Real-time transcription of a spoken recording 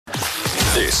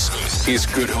This is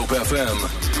Good Hope FM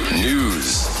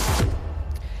News.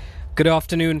 Good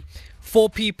afternoon.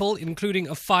 4 people, including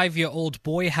a 5-year-old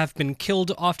boy, have been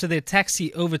killed after their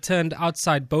taxi overturned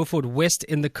outside Beaufort West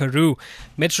in the Karoo.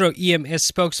 Metro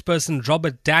EMS spokesperson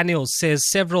Robert Daniels says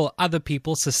several other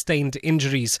people sustained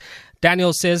injuries.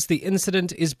 Daniels says the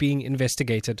incident is being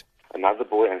investigated. Another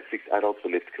boy and 6 adults were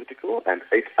left critical and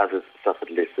 8 others suffered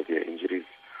less severe injuries.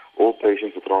 All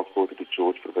patients were transported to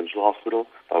George Provincial Hospital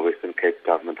by Western Cape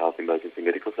Government Health Emergency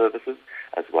Medical Services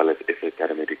as well as SA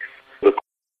paramedics.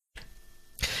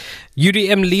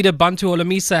 UDM leader Bantu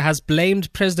Holomisa has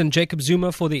blamed President Jacob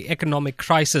Zuma for the economic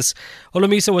crisis.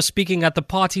 Holomisa was speaking at the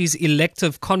party's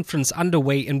elective conference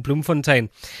underway in Bloemfontein.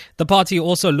 The party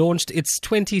also launched its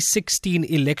 2016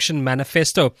 election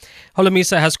manifesto.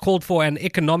 Holomisa has called for an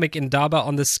economic indaba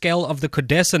on the scale of the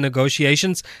CODESA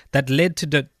negotiations that led to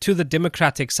the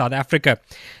democratic South Africa.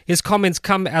 His comments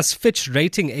come as Fitch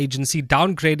rating agency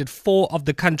downgraded 4 of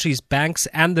the country's banks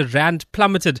and the rand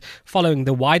plummeted following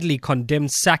the widely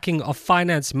condemned sacking of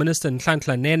Finance Minister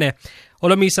Nhlanhla Nene.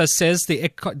 Holomisa says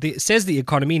the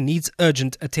economy needs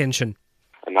urgent attention.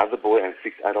 Another boy and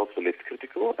 6 adults were left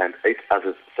critical and 8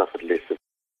 others suffered less.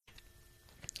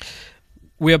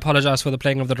 We apologize for the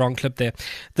playing of the wrong clip there.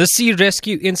 The Sea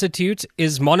Rescue Institute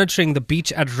is monitoring the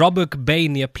beach at Robert Bay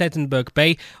near Plettenberg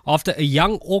Bay after a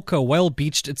young orca whale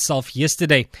beached itself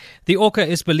yesterday. The orca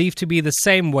is believed to be the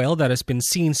same whale that has been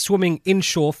seen swimming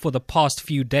inshore for the past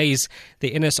few days.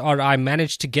 The NSRI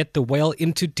managed to get the whale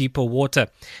into deeper water.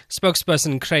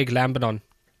 Spokesperson Craig Lamberton.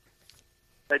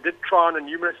 They did try on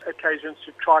numerous occasions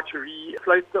to try to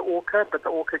refloat the orca, but the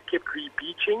orca kept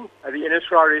re-beaching. The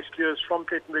NSRI rescuers from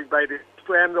Plettenberg Bay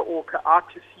swam the orca out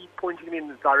to sea, pointing in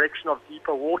the direction of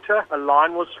deeper water. A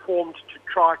line was formed to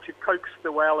try to coax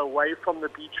the whale away from the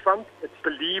beachfront. It's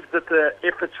believed that the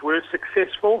efforts were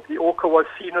successful. The orca was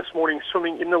seen this morning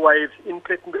swimming in the waves in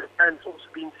Plettenberg Bay, and it's also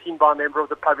been seen by a member of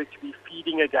the public to be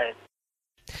feeding again.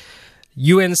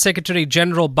 UN Secretary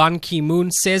General Ban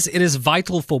Ki-moon says it is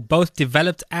vital for both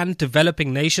developed and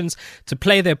developing nations to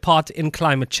play their part in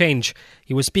climate change.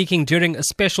 He was speaking during a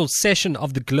special session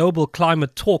of the global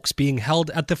climate talks being held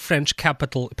at the French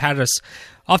capital, Paris.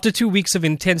 After 2 weeks of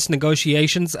intense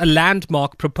negotiations, a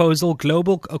landmark proposal,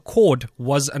 Global Accord,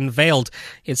 was unveiled.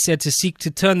 It's said to seek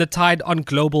to turn the tide on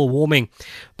global warming.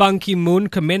 Ban Ki-moon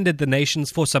commended the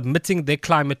nations for submitting their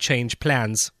climate change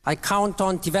plans. I count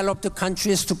on developed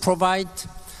countries to provide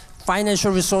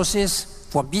financial resources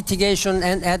for mitigation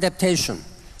and adaptation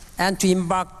and to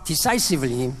embark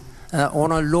decisively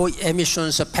on a low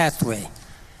emissions pathway.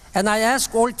 And I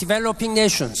ask all developing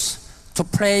nations to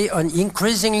play an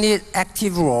increasingly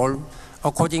active role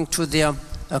according to their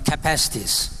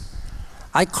capacities.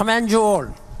 I commend you all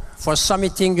for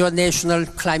submitting your national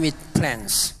climate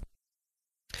plans.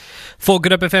 For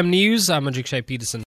Good Hope FM News, I'm Andrew Peterson.